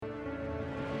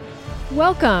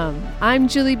Welcome. I'm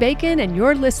Julie Bacon, and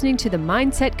you're listening to the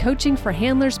Mindset Coaching for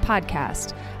Handlers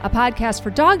podcast, a podcast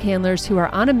for dog handlers who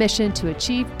are on a mission to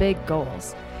achieve big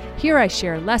goals. Here I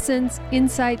share lessons,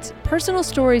 insights, personal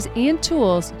stories, and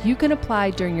tools you can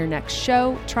apply during your next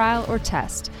show, trial, or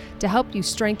test to help you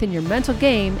strengthen your mental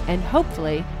game and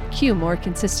hopefully cue more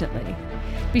consistently.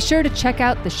 Be sure to check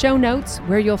out the show notes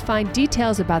where you'll find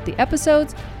details about the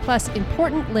episodes, plus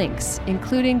important links,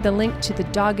 including the link to the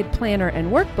Dogged Planner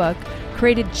and Workbook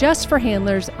created just for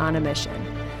handlers on a mission.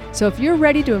 So if you're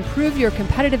ready to improve your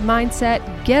competitive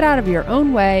mindset, get out of your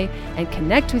own way, and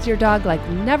connect with your dog like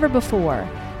never before,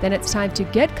 then it's time to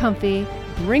get comfy,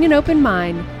 bring an open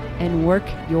mind, and work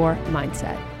your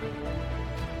mindset.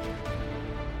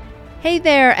 Hey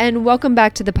there, and welcome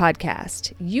back to the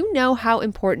podcast. You know how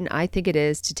important I think it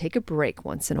is to take a break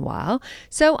once in a while,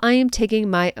 so I am taking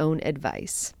my own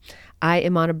advice. I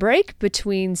am on a break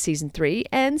between season 3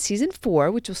 and season 4,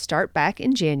 which will start back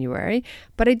in January,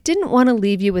 but I didn't want to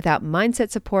leave you without mindset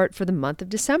support for the month of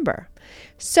December.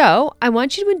 So I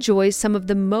want you to enjoy some of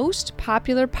the most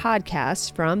popular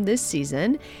podcasts from this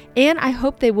season, and I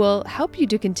hope they will help you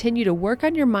to continue to work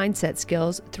on your mindset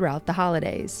skills throughout the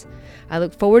holidays. I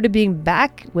look forward to being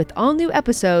back with all new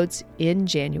episodes in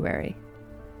January.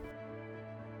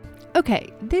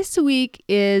 Okay, this week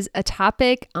is a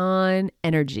topic on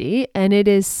energy, and it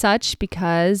is such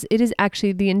because it is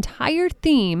actually the entire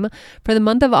theme for the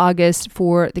month of August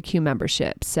for the Q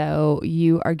membership. So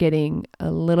you are getting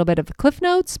a little bit of the Cliff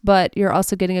Notes, but you're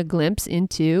also getting a glimpse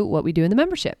into what we do in the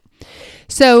membership.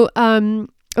 So,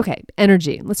 okay,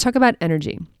 energy. Let's talk about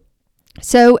energy.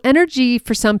 So energy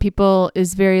for some people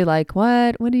is very like,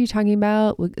 what are you talking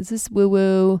about? Is this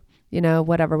woo-woo?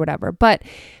 Whatever. But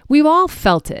we've all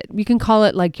felt it. We can call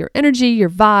it like your energy, your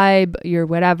vibe, your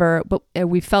whatever, but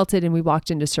we felt it and we walked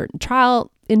into certain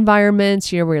trial environments,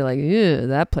 where you're like, ew,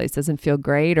 that place doesn't feel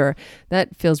great, or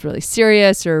that feels really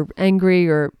serious or angry,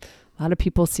 or a lot of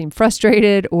people seem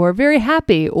frustrated or very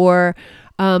happy. Or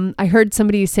I heard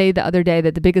somebody say the other day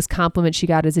that the biggest compliment she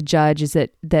got as a judge is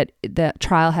that the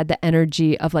trial had the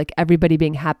energy of like everybody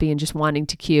being happy and just wanting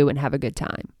to queue and have a good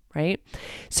time. Right?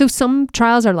 So some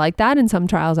trials are like that and some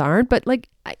trials aren't, but like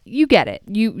you get it.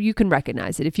 You can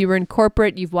recognize it. If you were in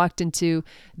corporate, you've walked into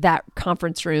that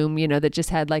conference room, that just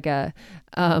had like a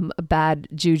bad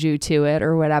juju to it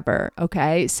or whatever.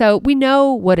 Okay. So we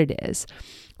know what it is.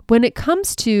 When it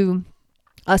comes to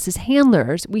us as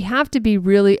handlers, we have to be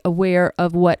really aware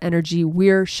of what energy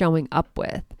we're showing up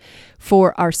with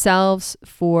for ourselves,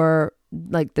 for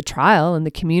like the trial and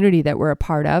the community that we're a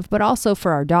part of, but also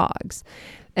for our dogs.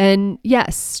 And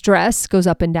yes, stress goes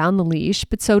up and down the leash,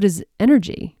 but so does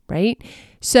energy, right?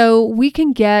 So we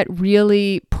can get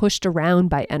really pushed around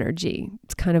by energy.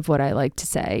 It's kind of what I like to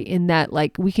say, in that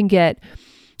like we can get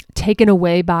taken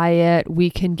away by it. We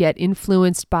can get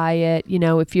influenced by it.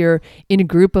 If you're in a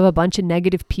group of a bunch of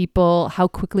negative people, how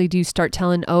quickly do you start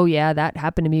telling, oh yeah, that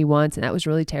happened to me once and that was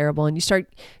really terrible. And you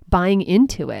start buying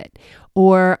into it.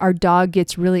 Or our dog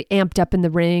gets really amped up in the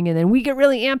ring and then we get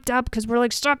really amped up because we're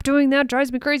like, stop doing that.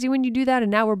 Drives me crazy when you do that. And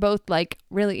now we're both like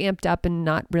really amped up in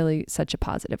not really such a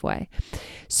positive way.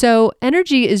 So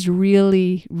energy is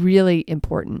really, really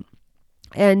important.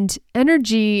 And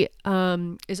energy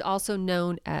is also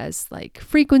known as like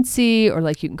frequency, or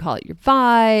like you can call it your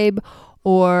vibe,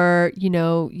 or,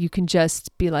 you can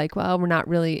just be like, well, we're not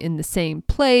really in the same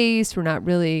place. We're not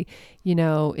really,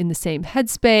 in the same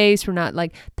headspace. We're not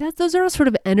like that. Those are all sort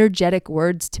of energetic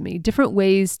words to me, different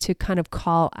ways to kind of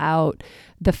call out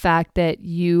the fact that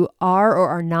you are or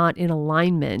are not in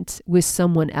alignment with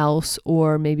someone else,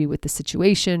 or maybe with the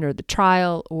situation or the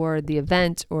trial or the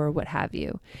event or what have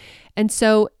you. And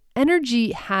so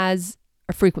energy has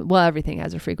everything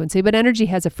has a frequency, but energy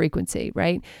has a frequency,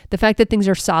 right? The fact that things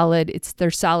are solid, they're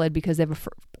solid because they have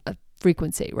a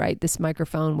frequency, right? This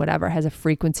microphone, whatever, has a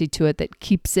frequency to it that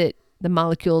keeps the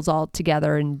molecules all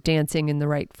together and dancing in the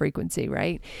right frequency,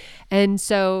 right? And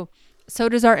so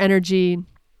does our energy,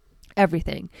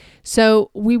 everything.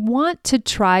 So we want to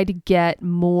try to get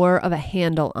more of a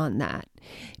handle on that,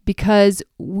 because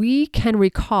we can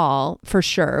recall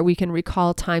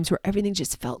times where everything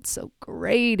just felt so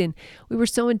great and we were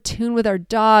so in tune with our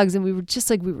dogs and we were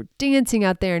just like, we were dancing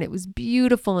out there and it was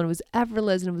beautiful and it was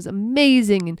effortless and it was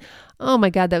amazing. And oh my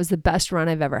God, that was the best run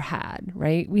I've ever had,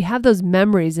 right? We have those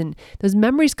memories, and those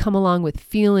memories come along with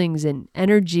feelings and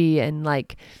energy and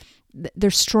like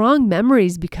they're strong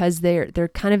memories because they're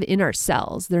kind of in our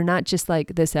cells. They're not just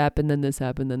like this happened, then this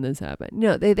happened, then this happened.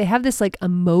 No, they have this like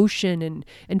emotion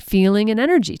and feeling and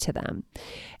energy to them.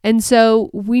 And so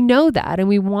we know that, and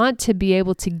we want to be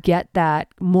able to get that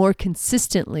more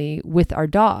consistently with our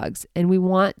dogs. And we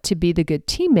want to be the good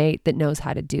teammate that knows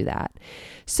how to do that.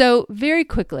 So very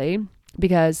quickly,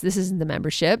 because this isn't the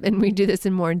membership and we do this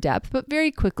in more in depth, but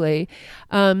very quickly,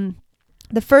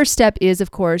 the first step is,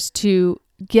 of course, to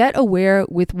get aware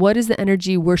with what is the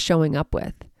energy we're showing up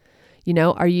with. You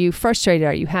know, are you frustrated?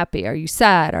 Are you happy? Are you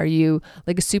sad? Are you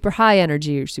like a super high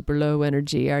energy or super low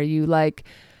energy? Are you like,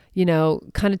 you know,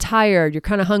 kind of tired? You're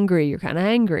kind of hungry. You're kind of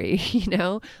angry, you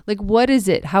know, like what is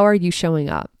it? How are you showing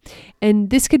up? And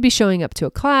this could be showing up to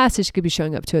a class. This could be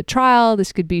showing up to a trial.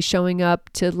 This could be showing up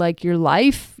to like your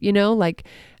life, you know, like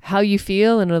how you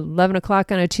feel at 11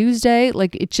 o'clock on a Tuesday.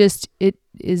 Like it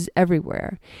is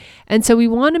everywhere. And so we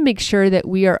want to make sure that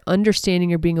we are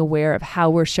understanding or being aware of how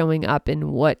we're showing up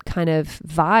and what kind of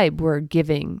vibe we're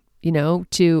giving, you know,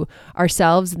 to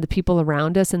ourselves and the people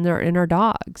around us and our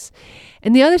dogs.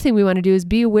 And the other thing we want to do is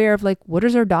be aware of like, what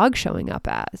is our dog showing up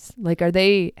as? Like, are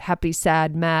they happy,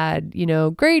 sad, mad, you know,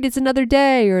 great, it's another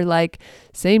day, or like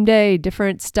same day,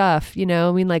 different stuff, you know,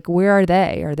 I mean, like, where are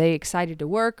they? Are they excited to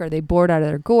work? Are they bored out of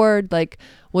their gourd? Like,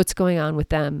 what's going on with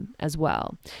them as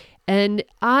well? And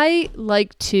I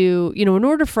like to, you know, in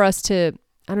order for us to,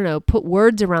 I don't know, put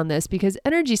words around this, because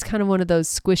energy is kind of one of those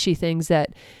squishy things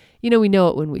that, you know, we know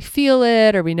it when we feel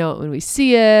it, or we know it when we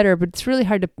see it, but it's really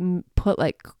hard to put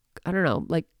like, I don't know,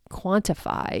 like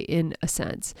quantify in a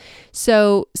sense.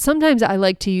 So sometimes I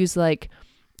like to use like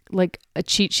a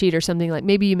cheat sheet or something, like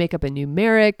maybe you make up a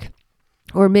numeric,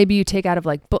 or maybe you take out of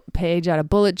like page out of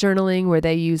bullet journaling where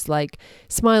they use like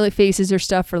smiley faces or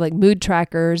stuff for like mood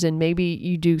trackers. And maybe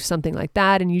you do something like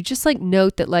that. And you just like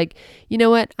note that like, you know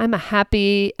what, I'm a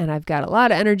happy and I've got a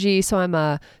lot of energy. So I'm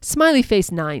a smiley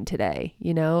face 9 today,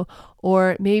 you know,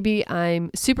 or maybe I'm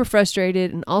super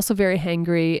frustrated and also very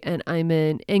hangry and I'm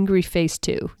an angry face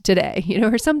 2 today, you know,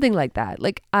 or something like that.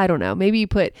 Like, I don't know, maybe you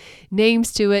put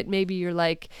names to it. Maybe you're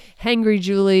like hangry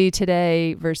Julie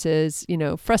today versus, you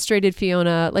know, frustrated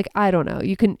Fiona. Like, I don't know.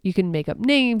 You can make up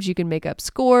names, you can make up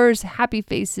scores, happy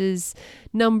faces,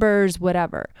 numbers,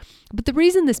 whatever. But the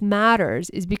reason this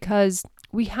matters is because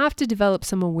we have to develop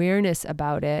some awareness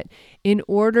about it in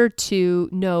order to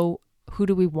know, who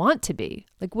do we want to be?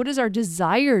 Like, what is our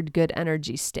desired good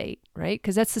energy state, right?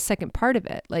 Because that's the second part of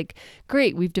it. Like,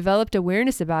 great, we've developed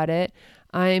awareness about it.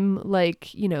 I'm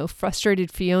like, you know, frustrated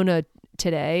Fiona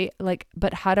today. Like,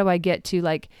 but how do I get to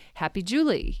like happy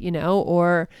Julie, you know,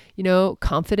 or, you know,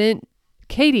 confident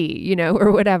Katie, you know,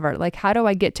 or whatever? Like, how do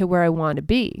I get to where I want to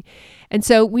be? And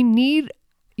so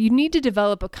you need to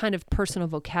develop a kind of personal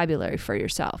vocabulary for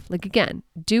yourself. Like, again,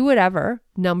 do whatever,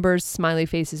 numbers, smiley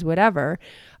faces, whatever,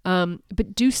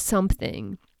 but do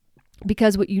something,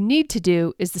 because what you need to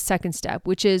do is the second step,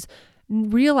 which is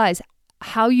realize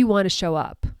how you want to show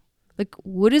up. Like,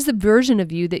 what is the version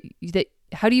of you that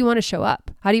how do you want to show up?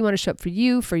 How do you want to show up for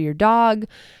you, for your dog?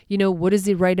 You know, what is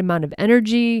the right amount of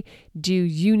energy? Do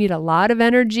you need a lot of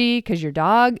energy because your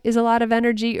dog is a lot of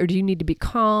energy? Or do you need to be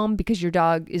calm because your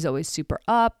dog is always super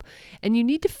up? And you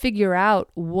need to figure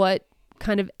out what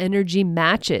kind of energy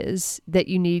matches that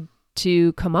you need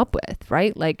to come up with,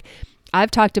 right? Like,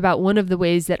 I've talked about one of the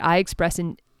ways that I express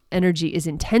energy is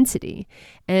intensity.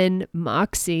 And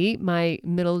Moxie, my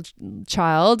middle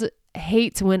child,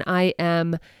 hates when I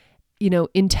am, you know,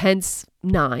 intense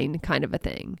 9 kind of a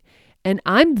thing. And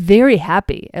I'm very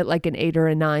happy at like an 8 or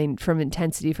a 9 from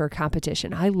intensity for a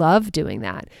competition. I love doing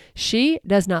that. She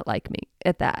does not like me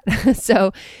at that.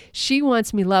 So she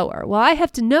wants me lower. Well, I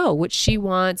have to know what she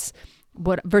wants,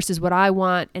 versus what I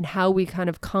want, and how we kind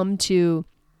of come to,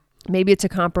 maybe it's a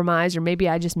compromise, or maybe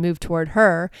I just move toward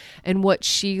her and what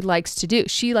she likes to do.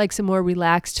 She likes a more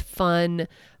relaxed, fun,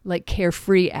 like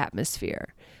carefree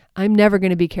atmosphere. I'm never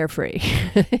going to be carefree.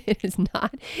 It is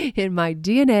not in my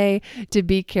DNA to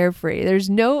be carefree. There's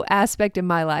no aspect in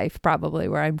my life probably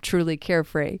where I'm truly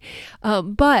carefree.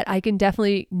 But I can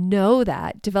definitely know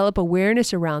that, develop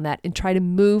awareness around that, and try to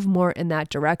move more in that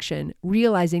direction,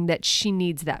 realizing that she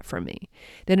needs that from me.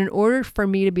 That in order for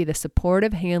me to be the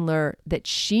supportive handler that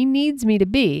she needs me to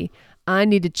be, I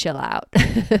need to chill out,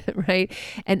 right?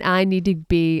 And I need to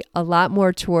be a lot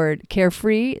more toward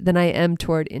carefree than I am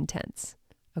toward intense.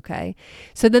 Okay.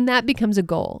 So then that becomes a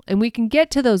goal, and we can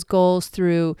get to those goals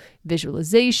through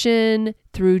visualization,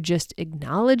 through just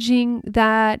acknowledging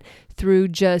that, through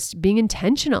just being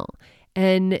intentional.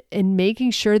 and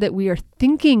making sure that we are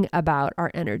thinking about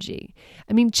our energy.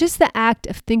 I mean, just the act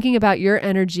of thinking about your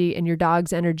energy and your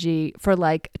dog's energy for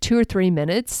like 2 or 3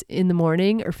 minutes in the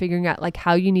morning, or figuring out like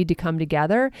how you need to come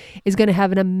together, is going to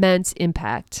have an immense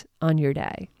impact on your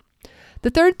day. The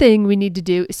third thing we need to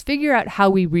do is figure out how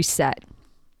we reset.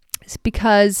 It's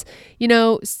because,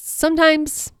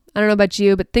 sometimes, I don't know about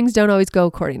you, but things don't always go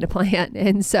according to plan.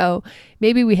 And so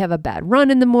maybe we have a bad run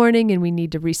in the morning and we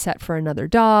need to reset for another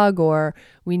dog, or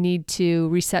we need to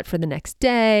reset for the next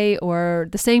day, or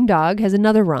the same dog has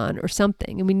another run or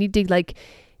something, and we need to like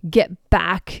get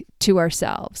back to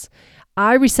ourselves.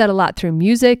 I reset a lot through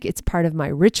music. It's part of my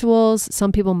rituals.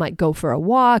 Some people might go for a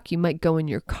walk. You might go in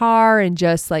your car and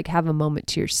just like have a moment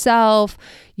to yourself.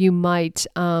 You might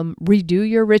redo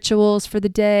your rituals for the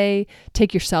day,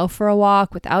 take yourself for a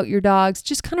walk without your dogs,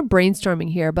 just kind of brainstorming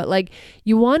here. But like,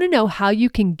 you want to know how you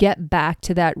can get back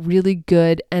to that really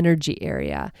good energy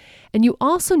area. And you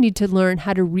also need to learn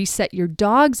how to reset your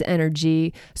dog's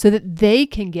energy so that they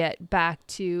can get back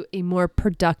to a more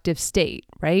productive state,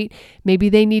 right? Maybe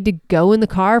they need to go in the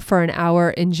car for an hour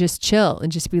and just chill and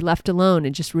just be left alone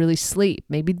and just really sleep.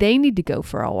 Maybe they need to go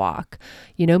for a walk.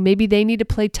 Maybe they need to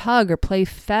play tug or play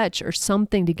fetch or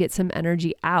something to get some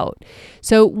energy out.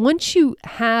 So once you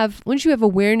have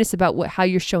awareness about how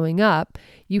you're showing up,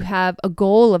 you have a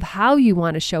goal of how you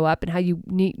want to show up and how you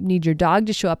need your dog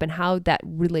to show up and how that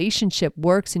relationship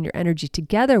works and your energy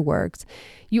together works.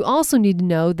 You also need to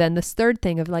know then this third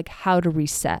thing of like how to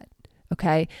reset,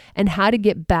 okay? And how to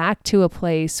get back to a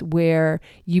place where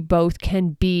you both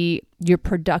can be your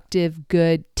productive,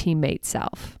 good teammate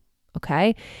self,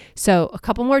 okay? So a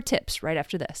couple more tips right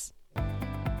after this.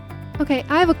 Okay,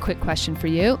 I have a quick question for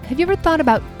you. Have you ever thought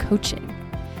about coaching?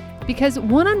 Because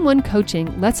one-on-one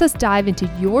coaching lets us dive into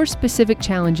your specific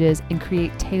challenges and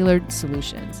create tailored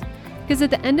solutions. Because at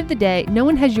the end of the day, no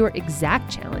one has your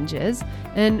exact challenges,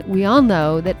 and we all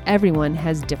know that everyone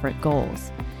has different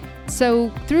goals. So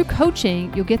through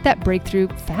coaching, you'll get that breakthrough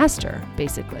faster,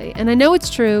 basically. And I know it's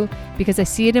true because I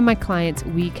see it in my clients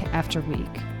week after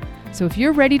week. So if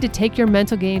you're ready to take your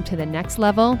mental game to the next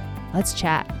level, let's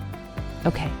chat.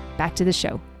 Okay, back to the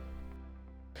show.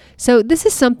 So this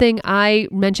is something I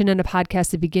mentioned in a podcast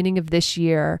at the beginning of this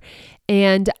year,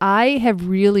 and I have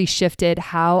really shifted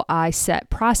how I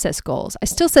set process goals. I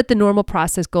still set the normal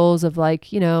process goals of like,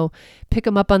 pick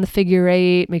them up on the figure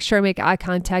 8, make sure I make eye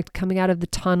contact coming out of the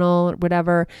tunnel or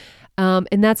whatever.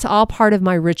 And that's all part of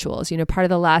my rituals, part of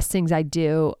the last things I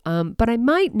do. But I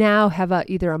might now have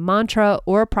either a mantra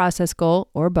or a process goal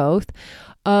or both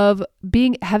of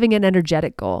having an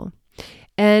energetic goal.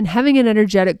 And having an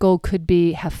energetic goal could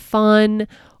be have fun,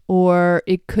 or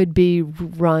it could be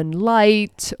run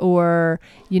light, or,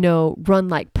 run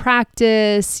like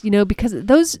practice, because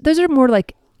those are more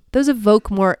like, those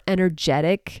evoke more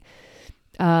energetic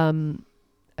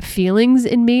feelings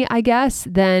in me, I guess,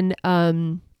 than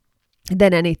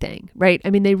anything, right?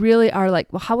 I mean, they really are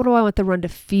like, well, how do I want the run to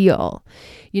feel?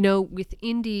 With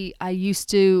Indy, I used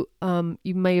to,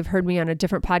 you may have heard me on a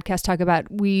different podcast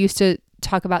we used to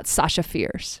talk about Sasha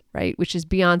Fierce, right? Which is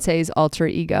Beyonce's alter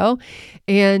ego.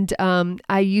 And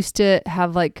I used to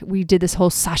have we did this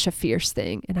whole Sasha Fierce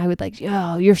thing. And I would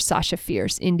you're Sasha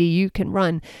Fierce, Indy, you can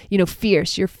run,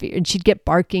 fierce, you're fierce. And she'd get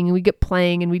barking and we'd get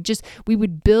playing and we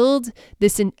would build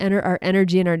this our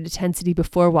energy and our intensity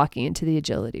before walking into the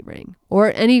agility ring,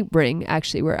 or any ring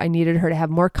actually, where I needed her to have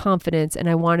more confidence and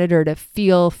I wanted her to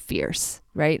feel fierce,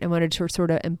 right? I wanted to sort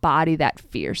of embody that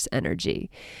fierce energy.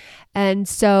 And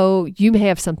so you may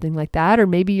have something like that, or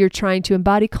maybe you're trying to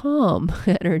embody calm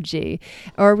energy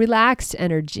or relaxed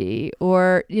energy,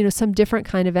 or, some different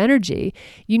kind of energy.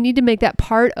 You need to make that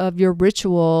part of your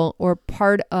ritual or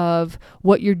part of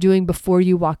what you're doing before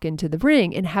you walk into the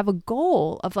ring, and have a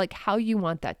goal of how you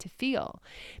want that to feel.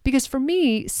 Because for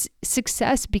me,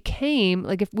 success became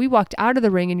if we walked out of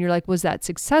the ring and you're like, was that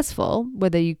successful?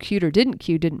 Whether you cued or didn't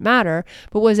cue didn't matter,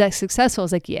 but was that successful? I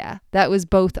was yeah, that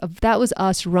was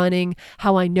us running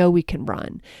how I know we can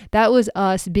run. That was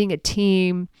us being a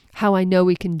team, how I know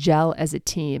we can gel as a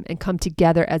team and come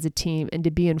together as a team and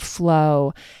to be in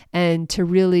flow and to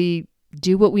really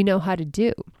do what we know how to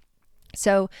do.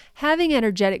 So having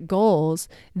energetic goals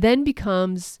then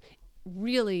becomes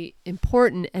really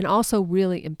important and also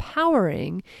really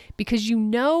empowering, because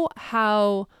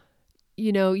how,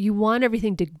 you want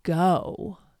everything to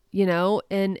go,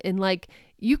 and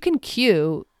you can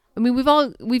cue. I mean,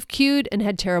 we've queued and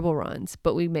had terrible runs,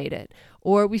 but we made it.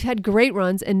 Or we've had great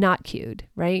runs and not queued,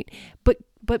 right?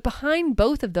 But behind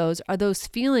both of those are those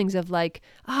feelings of it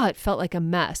felt like a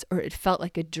mess, or it felt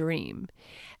like a dream.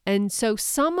 And so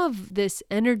some of this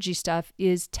energy stuff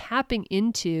is tapping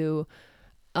into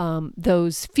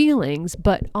those feelings,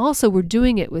 but also we're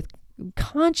doing it with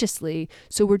consciously.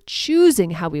 So we're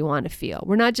choosing how we want to feel.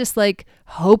 We're not just like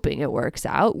hoping it works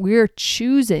out. We're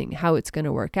choosing how it's going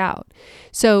to work out.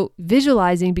 So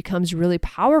visualizing becomes really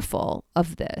powerful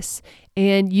of this.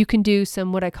 And you can do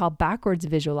some what I call backwards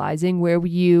visualizing, where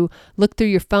you look through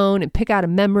your phone and pick out a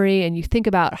memory and you think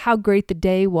about how great the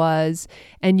day was,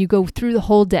 and you go through the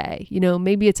whole day.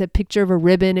 Maybe it's a picture of a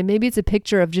ribbon, and maybe it's a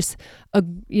picture of just a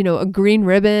green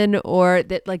ribbon, or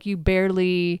that like you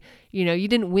barely, you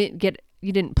didn't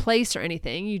you didn't place or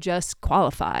anything, you just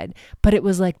qualified, but it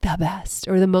was like the best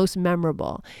or the most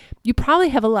memorable. You probably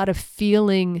have a lot of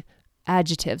feeling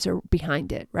adjectives are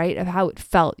behind it, right? Of how it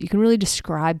felt. You can really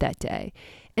describe that day.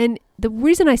 And the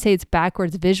reason I say it's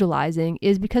backwards visualizing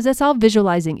is because that's all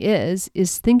visualizing is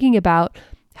thinking about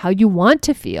how you want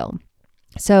to feel.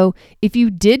 So if you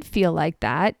did feel like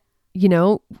that,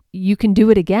 you can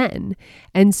do it again.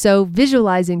 And so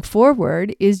visualizing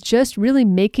forward is just really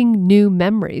making new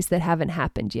memories that haven't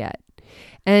happened yet.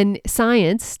 And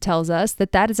science tells us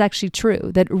that that is actually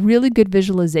true, that really good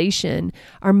visualization,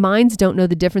 our minds don't know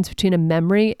the difference between a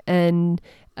memory and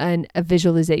a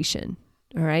visualization.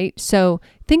 All right. So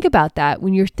think about that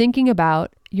when you're thinking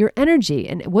about your energy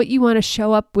and what you want to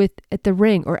show up with at the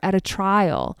ring or at a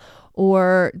trial,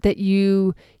 or that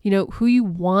who you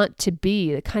want to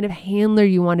be, the kind of handler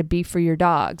you want to be for your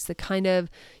dogs, the kind of,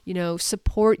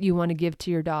 support you want to give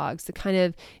to your dogs, the kind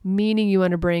of meaning you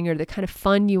want to bring, or the kind of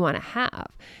fun you want to have.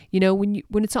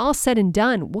 When it's all said and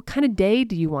done, what kind of day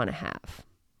do you want to have,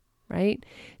 right?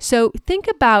 So think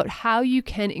about how you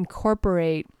can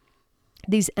incorporate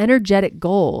these energetic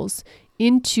goals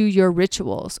into your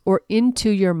rituals or into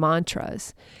your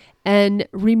mantras, and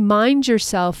remind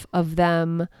yourself of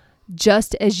them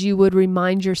just as you would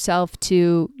remind yourself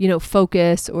to,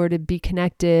 focus or to be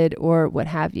connected or what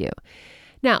have you.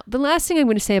 Now, the last thing I'm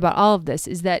going to say about all of this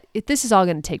is that this is all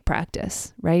going to take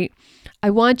practice, right? I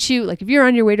want you, like if you're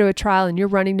on your way to a trial and you're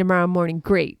running tomorrow morning,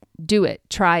 great. Do it,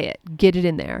 try it, get it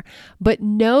in there. But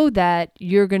know that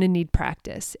you're going to need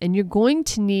practice, and you're going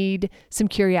to need some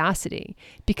curiosity,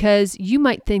 because you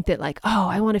might think that like, oh,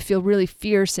 I want to feel really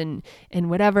fierce and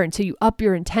whatever. And so you up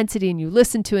your intensity and you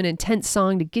listen to an intense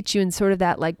song to get you in sort of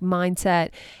that like mindset.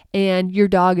 And your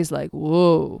dog is like,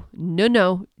 whoa,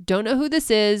 no, don't know who this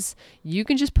is. You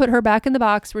can just put her back in the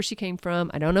box where she came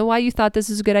from. I don't know why you thought this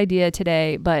was a good idea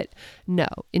today, but no,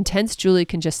 intense Julie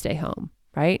can just stay home.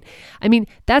 Right? I mean,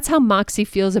 that's how Moxie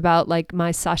feels about like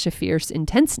my Sasha Fierce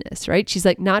intenseness, right? She's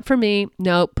like, not for me.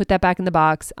 No, put that back in the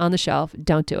box on the shelf.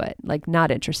 Don't do it. Like, not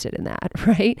interested in that,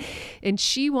 right? And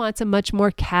she wants a much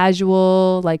more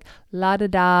casual, like la da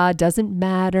da, doesn't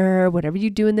matter. Whatever you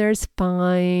do in there is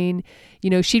fine.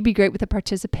 She'd be great with a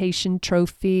participation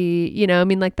trophy.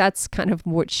 Like that's kind of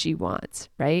what she wants,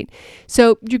 right?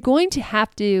 So you're going to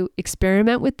have to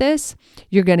experiment with this.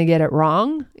 You're going to get it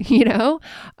wrong,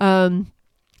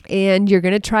 and you're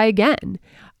going to try again.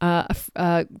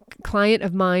 A client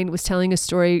of mine was telling a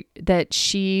story that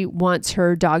she wants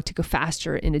her dog to go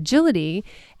faster in agility.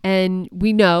 And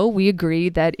we agree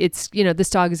that it's, this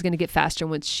dog is going to get faster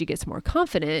once she gets more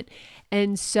confident.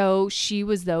 And so she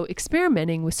was, though,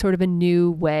 experimenting with sort of a new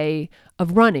way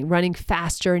of running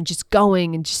faster and just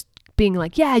going and just being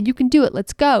like, yeah, you can do it.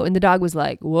 Let's go. And the dog was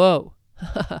like, whoa.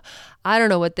 I don't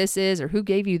know what this is or who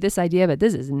gave you this idea, but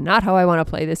this is not how I want to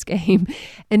play this game.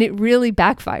 And it really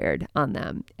backfired on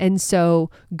them. And so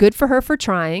good for her for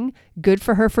trying, good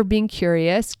for her for being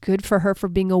curious, good for her for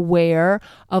being aware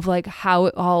of like how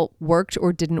it all worked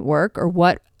or didn't work, or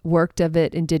what worked of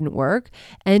it and didn't work.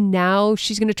 And now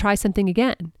she's going to try something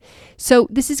again. So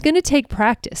this is going to take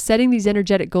practice. Setting these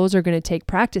energetic goals are going to take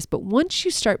practice. But once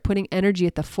you start putting energy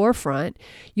at the forefront,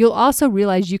 you'll also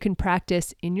realize you can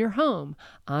practice in your home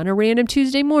on a random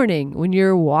Tuesday morning, when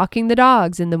you're walking the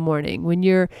dogs in the morning, when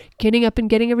you're getting up and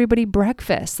getting everybody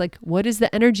breakfast. Like, what is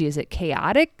the energy? Is it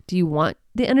chaotic? Do you want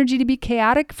the energy to be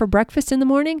chaotic for breakfast in the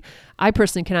morning? I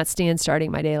personally cannot stand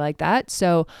starting my day like that.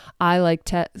 So I like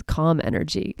to calm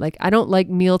energy. Like, I don't like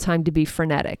mealtime to be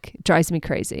frenetic. It drives me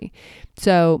crazy.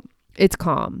 So it's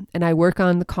calm, and I work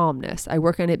on the calmness. I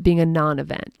work on it being a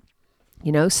non-event.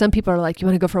 Some people are like, you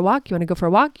want to go for a walk? You want to go for a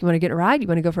walk? You want to get a ride? You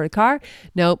want to go for a car?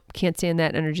 Nope. Can't stand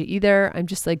that energy either. I'm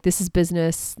just like, this is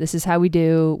business. This is how we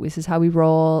do. This is how we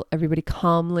roll. Everybody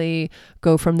calmly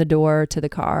go from the door to the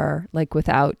car, like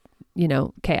without,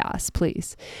 chaos,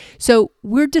 please. So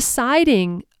we're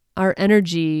deciding our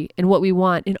energy and what we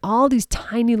want in all these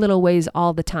tiny little ways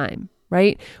all the time,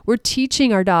 right? We're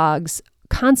teaching our dogs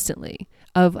constantly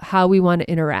of how we want to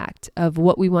interact, of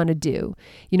what we want to do.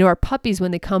 Our puppies,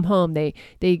 when they come home, they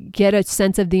get a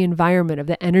sense of the environment, of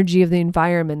the energy of the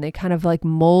environment. They kind of like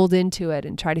mold into it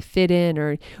and try to fit in,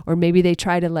 or maybe they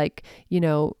try to like,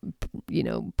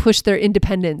 push their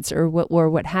independence or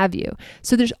what have you.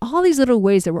 So there's all these little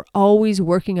ways that we're always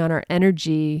working on our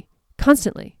energy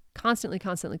constantly.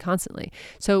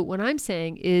 So what I'm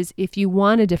saying is, if you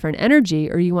want a different energy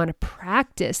or you want to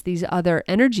practice these other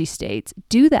energy states,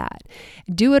 do that.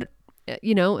 Do it,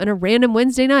 in a random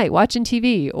Wednesday night watching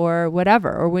TV or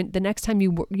whatever, or when the next time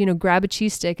you grab a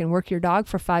cheese stick and work your dog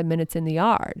for 5 minutes in the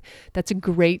yard. That's a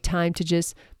great time to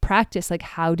just practice, like,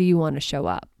 how do you want to show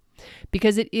up?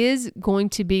 Because it is going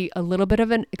to be a little bit of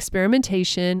an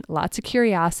experimentation, lots of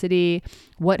curiosity.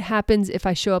 What happens if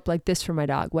I show up like this for my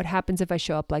dog? What happens if I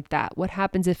show up like that? What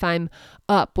happens if I'm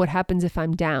up? What happens if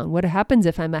I'm down? What happens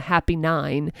if I'm a happy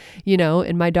 9,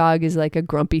 and my dog is like a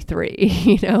grumpy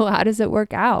 3? How does it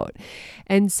work out?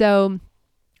 And so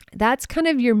that's kind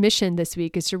of your mission this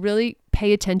week, is to really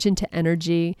pay attention to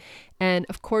energy. And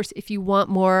of course, if you want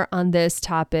more on this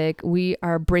topic, we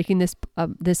are breaking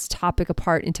this topic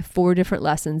apart into 4 different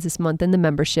lessons this month in the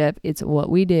membership. It's what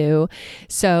we do.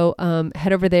 So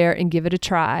head over there and give it a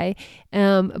try.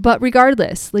 But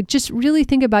regardless, like, just really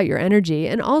think about your energy,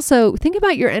 and also think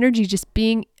about your energy just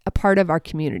being a part of our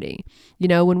community.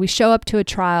 When we show up to a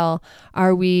trial,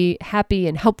 are we happy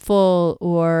and helpful,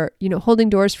 or, holding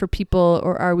doors for people,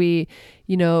 or are we,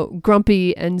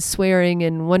 grumpy and swearing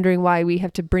and wondering why we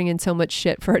have to bring in so much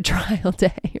shit for a trial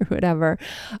day or whatever?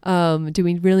 Do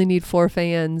we really need 4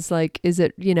 fans? Like, is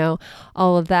it,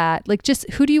 all of that? Like, just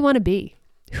who do you want to be?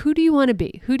 Who do you want to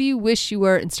be? Who do you wish you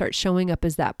were? And start showing up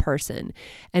as that person.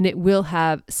 And it will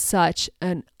have such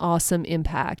an awesome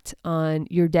impact on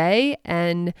your day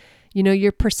and,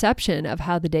 your perception of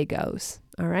how the day goes.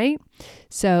 All right.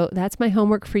 So that's my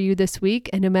homework for you this week.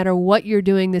 And no matter what you're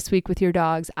doing this week with your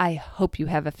dogs, I hope you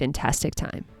have a fantastic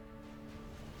time.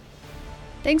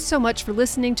 Thanks so much for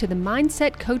listening to the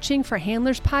Mindset Coaching for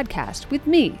Handlers podcast with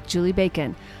me, Julie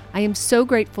Bacon. I am so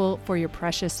grateful for your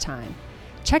precious time.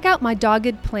 Check out my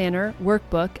Dogged Planner,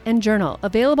 workbook, and journal,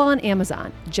 available on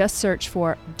Amazon. Just search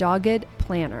for Dogged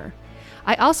Planner.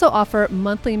 I also offer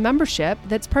monthly membership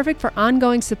that's perfect for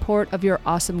ongoing support of your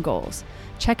awesome goals.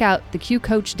 Check out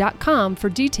theqcoach.com for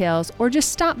details, or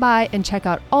just stop by and check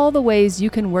out all the ways you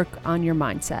can work on your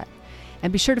mindset.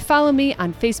 And be sure to follow me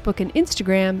on Facebook and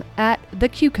Instagram at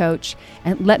theqcoach,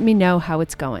 and let me know how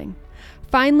it's going.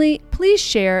 Finally, please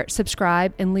share,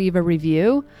 subscribe, and leave a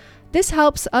review. This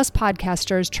helps us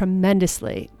podcasters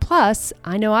tremendously. Plus,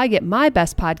 I know I get my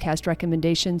best podcast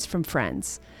recommendations from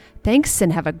friends. Thanks,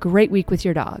 and have a great week with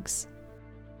your dogs.